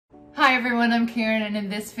Hi everyone, I'm Karen, and in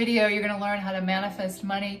this video you're going to learn how to manifest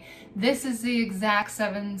money. This is the exact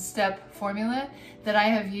 7-step formula that I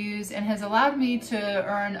have used and has allowed me to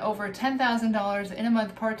earn over $10,000 in a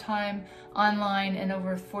month part-time online and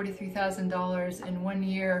over $43,000 in 1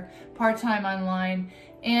 year part-time online,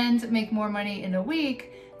 and make more money in a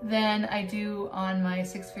week than I do on my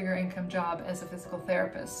 6-figure income job as a physical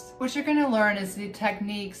therapist. What you're going to learn is the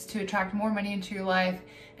techniques to attract more money into your life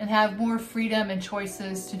and have more freedom and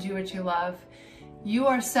choices to do what you love. You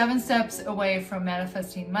are 7 steps away from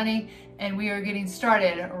manifesting money, and we are getting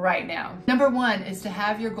started right now. Number 1 is to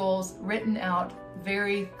have your goals written out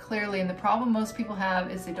very clearly, and the problem most people have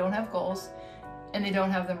is they don't have goals and they don't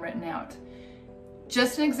have them written out.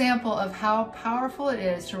 Just an example of how powerful it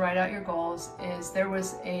is to write out your goals is there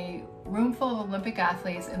was a room full of Olympic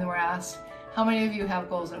athletes and they were asked, how many of you have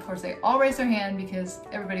goals? And of course they all raised their hand because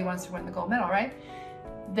everybody wants to win the gold medal, right?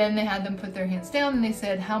 Then they had them put their hands down and they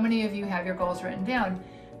said, how many of you have your goals written down?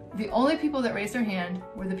 The only people that raised their hand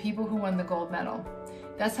were the people who won the gold medal.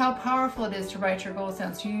 That's how powerful it is to write your goals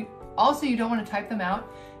down. So you don't want to type them out.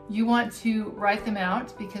 You want to write them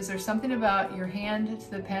out because there's something about your hand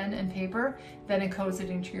to the pen and paper that encodes it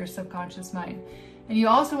into your subconscious mind. And you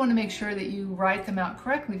also want to make sure that you write them out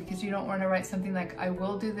correctly, because you don't want to write something like, I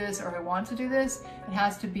will do this or I want to do this. It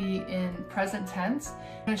has to be in present tense.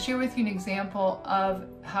 I'm going to share with you an example of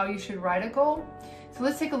how you should write a goal. So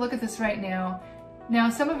let's take a look at this right now. Now,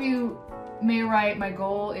 some of you may write, my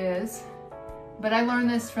goal is, but I learned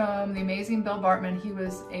this from the amazing Bill Bartman. He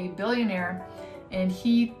was a billionaire and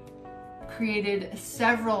he created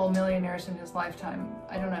several millionaires in his lifetime.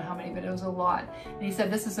 I don't know how many, but it was a lot. And he said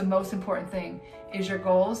this is the most important thing, is your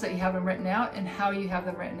goals, that you have them written out and how you have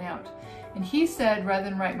them written out. And he said, rather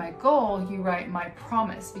than write my goal, you write my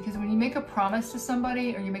promise. Because when you make a promise to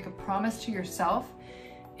somebody or you make a promise to yourself,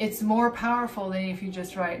 it's more powerful than if you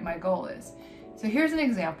just write my goal is. So here's an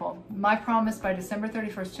example. My promise: by December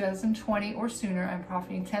 31st, 2020 or sooner, I'm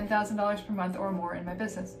profiting $10,000 per month or more in my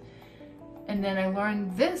business. And then I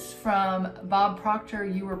learned this from Bob Proctor,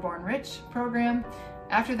 You Were Born Rich program.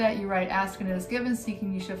 After that, you write, ask and it is given,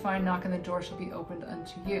 seeking you shall find, knock and the door shall be opened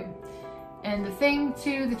unto you. And the thing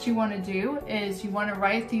too that you want to do is you want to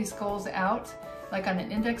write these goals out like on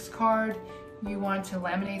an index card. You want to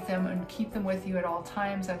laminate them and keep them with you at all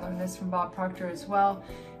times. I learned this from Bob Proctor as well.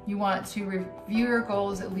 You want to review your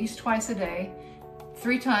goals at least twice a day,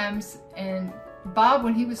 3 times. And Bob,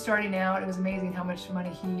 when he was starting out, it was amazing how much money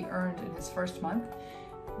he earned in his first month.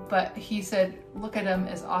 But he said, look at them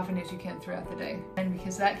as often as you can throughout the day. And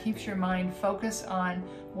because that keeps your mind focused on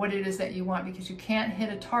what it is that you want, because you can't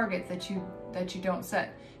hit a target that you don't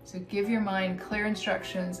set. So give your mind clear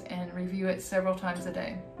instructions and review it several times a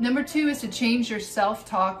day. Number 2 is to change your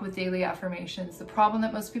self-talk with daily affirmations. The problem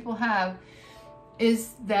that most people have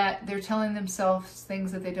is that they're telling themselves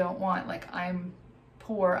things that they don't want, like, I'm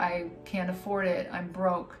poor, I can't afford it, I'm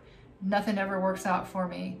broke, nothing ever works out for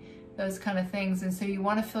me, those kind of things. And so you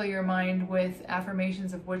want to fill your mind with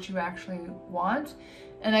affirmations of what you actually want.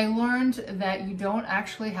 And I learned that you don't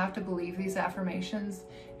actually have to believe these affirmations.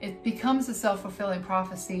 It becomes a self-fulfilling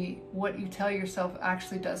prophecy. What you tell yourself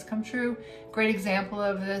actually does come true. Great example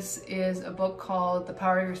of this is a book called The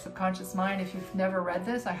Power of Your Subconscious Mind. If you've never read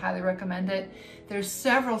this, I highly recommend it. There's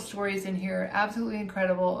several stories in here, absolutely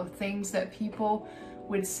incredible, of things that people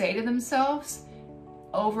would say to themselves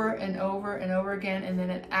over and over and over again, and then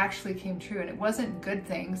it actually came true. And it wasn't good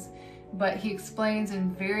things, but he explains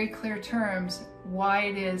in very clear terms why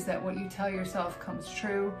it is that what you tell yourself comes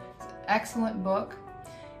true. It's an excellent book.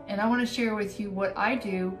 And I want to share with you what I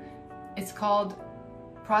do. It's called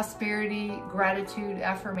Prosperity Gratitude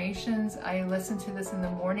Affirmations. I listen to this in the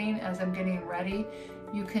morning as I'm getting ready.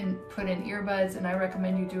 You can put in earbuds, and I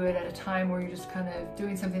recommend you do it at a time where you're just kind of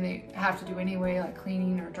doing something that you have to do anyway, like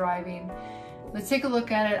cleaning or driving. Let's take a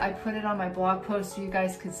look at it. I put it on my blog post so you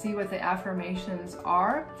guys can see what the affirmations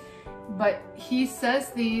are. But he says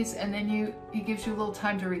these, and then he gives you a little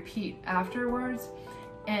time to repeat afterwards.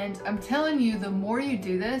 And I'm telling you, the more you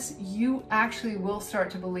do this, you actually will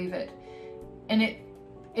start to believe it. And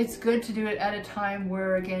it's good to do it at a time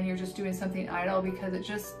where, again, you're just doing something idle, because it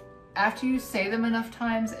just, after you say them enough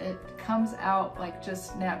times, it comes out like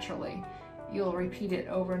just naturally. You'll repeat it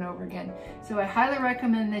over and over again. So I highly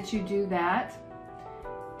recommend that you do that.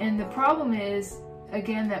 And the problem is,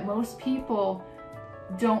 again, that most people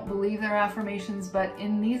don't believe their affirmations, but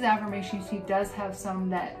in these affirmations, he does have some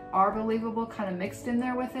that are believable kind of mixed in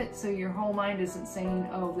there with it. So your whole mind isn't saying,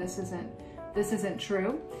 oh, this isn't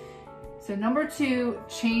true. So number 2,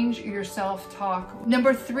 change your self-talk.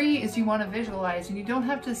 Number 3 is you want to visualize, and you don't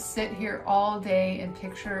have to sit here all day and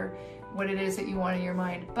picture what it is that you want in your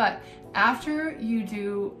mind. But after you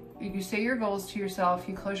say your goals to yourself,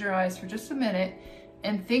 you close your eyes for just a minute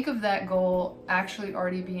and think of that goal actually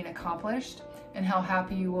already being accomplished and how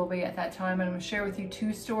happy you will be at that time. And I'm going to share with you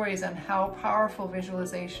 2 stories on how powerful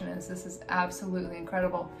visualization is. This is absolutely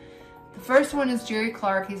incredible. The first one is Jerry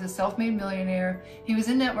Clark. He's a self-made millionaire. He was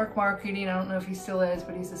in network marketing. I don't know if he still is,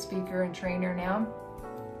 but he's a speaker and trainer now.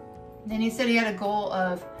 And he said he had a goal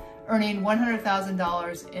of earning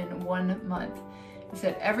 $100,000 in 1 month. He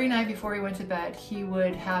said every night before he went to bed, he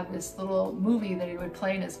would have this little movie that he would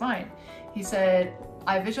play in his mind. He said,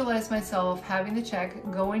 I visualized myself having the check,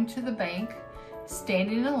 going to the bank,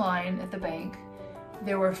 standing in a line at the bank.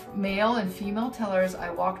 There were male and female tellers. I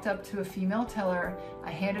walked up to a female teller. I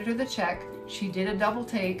handed her the check. She did a double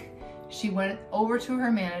take. She went over to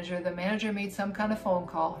her manager. The manager made some kind of phone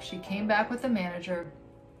call. She came back with the manager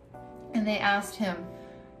and they asked him,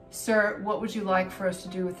 sir, what would you like for us to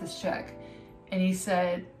do with this check? And he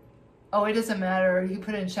said, oh, it doesn't matter. You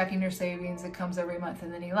put it in checking your savings. It comes every month.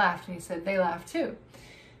 And then he laughed and he said, they laughed too.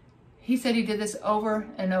 He said he did this over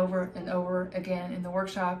and over and over again in the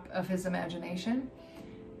workshop of his imagination.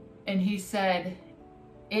 And he said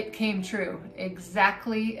it came true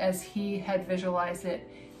exactly as he had visualized it.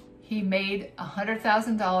 He made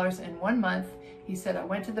 $100,000 in 1 month. He said, I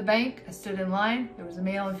went to the bank, I stood in line, there was a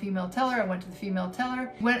male and female teller, I went to the female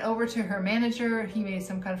teller, went over to her manager, he made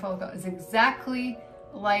some kind of phone call. It was exactly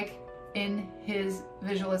like in his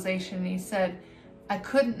visualization. And he said, I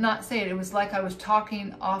couldn't not say it. It was like I was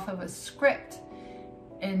talking off of a script.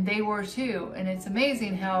 And they were too. And it's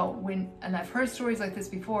amazing how and I've heard stories like this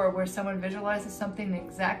before, where someone visualizes something in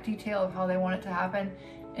exact detail of how they want it to happen,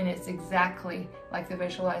 and it's exactly like they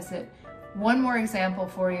visualized it. One more example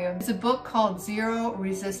for you. It's a book called Zero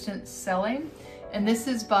Resistance Selling. And this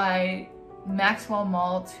is by Maxwell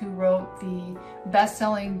Maltz, who wrote the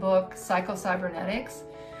best-selling book, Psycho-Cybernetics.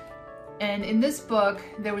 And in this book,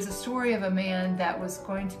 there was a story of a man that was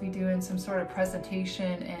going to be doing some sort of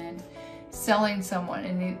presentation and selling someone.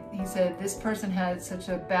 And he said this person had such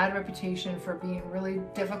a bad reputation for being really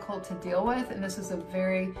difficult to deal with. And this was a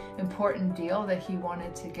very important deal that he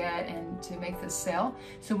wanted to get and to make this sale.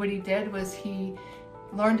 So what he did was he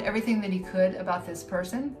learned everything that he could about this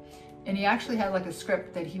person. And he actually had like a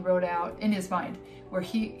script that he wrote out in his mind, where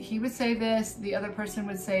he would say this, the other person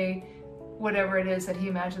would say whatever it is that he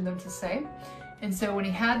imagined them to say. And so when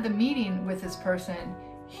he had the meeting with this person,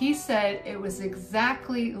 he said it was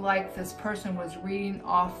exactly like this person was reading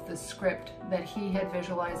off the script that he had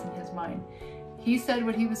visualized in his mind. He said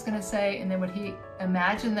what he was going to say, and then what he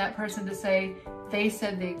imagined that person to say, they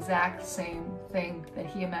said the exact same thing that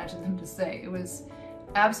he imagined them to say. It was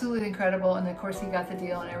absolutely incredible, and of course he got the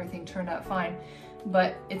deal and everything turned out fine.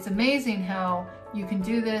 But it's amazing how you can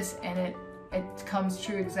do this and it comes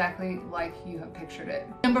true exactly like you have pictured it.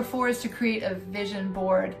 Number 4 is to create a vision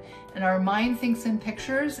board. And our mind thinks in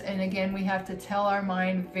pictures, and again, we have to tell our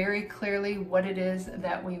mind very clearly what it is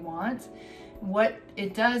that we want. What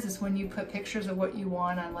it does is when you put pictures of what you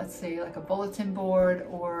want on, let's say, like a bulletin board,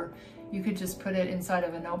 or you could just put it inside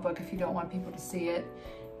of a notebook if you don't want people to see it.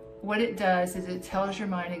 What it does is it tells your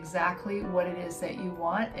mind exactly what it is that you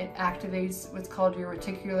want. It activates what's called your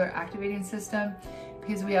reticular activating system,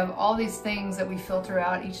 because we have all these things that we filter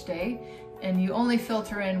out each day, and you only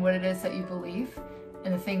filter in what it is that you believe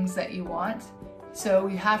and the things that you want. So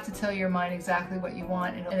you have to tell your mind exactly what you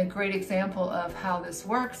want. And a great example of how this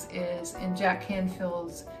works is in Jack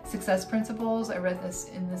Canfield's Success Principles. I read this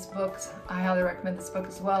in this book. I highly recommend this book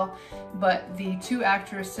as well. But the 2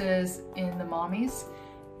 actresses in The Mommies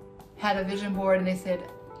had a vision board, and they said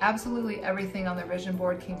absolutely everything on their vision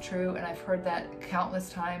board came true, and I've heard that countless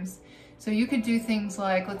times. So you could do things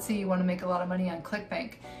like, let's say you want to make a lot of money on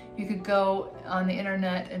ClickBank. You could go on the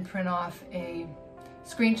internet and print off a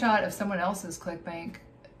screenshot of someone else's ClickBank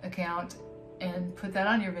account and put that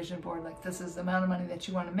on your vision board, like this is the amount of money that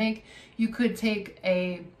you want to make. You could take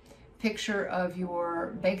a picture of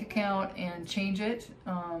your bank account and change it.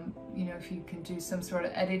 You know, if you can do some sort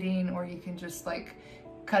of editing, or you can just like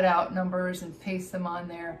cut out numbers and paste them on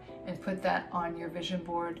there and put that on your vision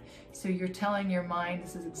board. So you're telling your mind,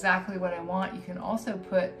 this is exactly what I want. You can also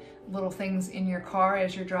put little things in your car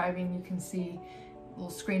as you're driving. You can see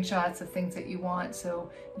little screenshots of things that you want.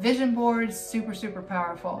 So vision boards, super, super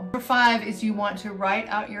powerful. Number 5 is you want to write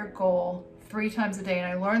out your goal 3 times a day. And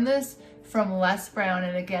I learned this from Les Brown.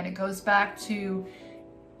 And again, it goes back to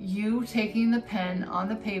you taking the pen on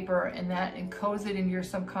the paper, and that encodes it in your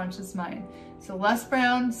subconscious mind. So Les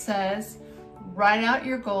Brown says, write out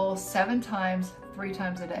your goal 7 times, 3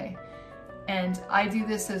 times a day. And I do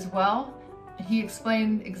this as well. He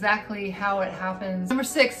explained exactly how it happens. Number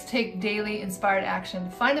 6, take daily inspired action.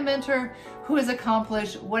 Find a mentor who has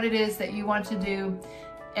accomplished what it is that you want to do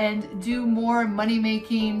and do more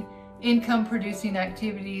money-making, income-producing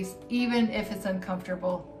activities, even if it's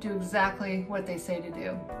uncomfortable. Do exactly what they say to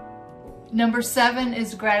do. Number 7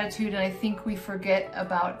 is gratitude, and I think we forget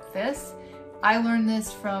about this. I learned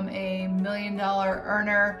this from a $1 million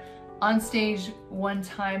earner on stage one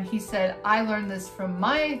time. He said, I learned this from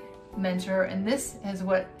my mentor, and this is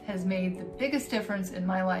what has made the biggest difference in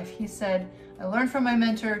my life. He said, I learned from my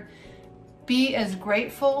mentor, be as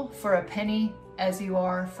grateful for a penny as you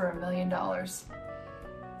are for $1 million.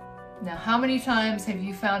 Now, how many times have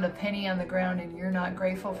you found a penny on the ground and you're not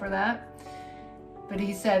grateful for that? But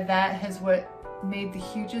he said that has what made the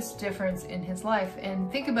hugest difference in his life. And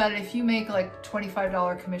think about it, if you make like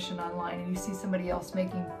 $25 commission online and you see somebody else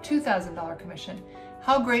making $2,000 commission,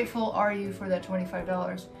 how grateful are you for that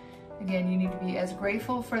 $25? Again, you need to be as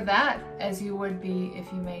grateful for that as you would be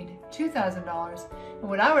if you made $2,000. And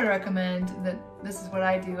what I would recommend, that this is what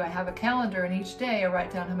I do, I have a calendar, and each day I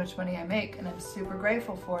write down how much money I make, and I'm super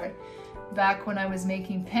grateful for it. Back when I was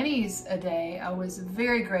making pennies a day, I was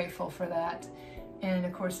very grateful for that. And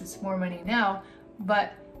of course, it's more money now,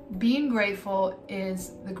 but being grateful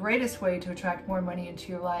is the greatest way to attract more money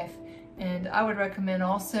into your life. And I would recommend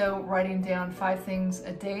also writing down 5 things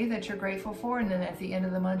a day that you're grateful for, and then at the end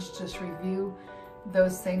of the month, just review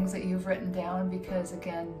those things that you've written down, because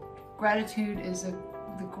again, gratitude is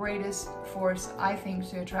the greatest force, I think,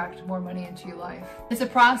 to attract more money into your life. It's a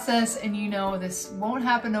process, and you know this won't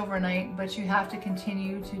happen overnight, but you have to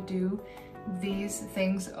continue to do these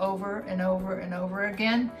things over and over and over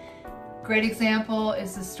again. Great example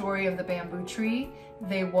is the story of the bamboo tree.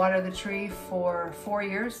 They water the tree for 4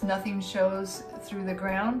 years. Nothing shows through the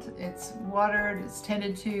ground. It's watered, it's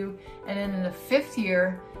tended to, and then in the 5th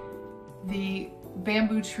year, the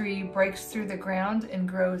bamboo tree breaks through the ground and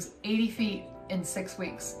grows 80 feet in 6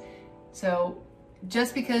 weeks. So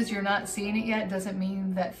just because you're not seeing it yet doesn't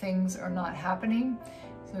mean that things are not happening.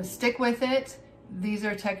 So stick with it. These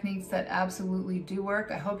are techniques that absolutely do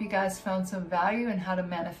work. I hope you guys found some value in how to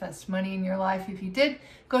manifest money in your life. If you did,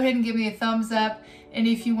 go ahead and give me a thumbs up. And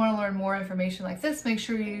if you want to learn more information like this, make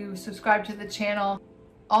sure you subscribe to the channel.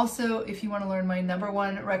 Also, if you want to learn my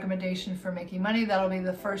 #1 recommendation for making money, that'll be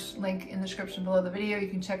the first link in the description below the video. You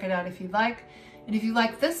can check it out if you'd like. And if you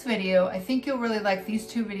like this video, I think you'll really like these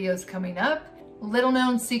 2 videos coming up. Little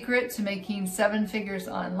known secret to making 7 figures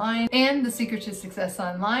online and the secret to success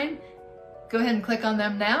online. Go ahead and click on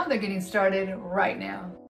them now. They're getting started right now.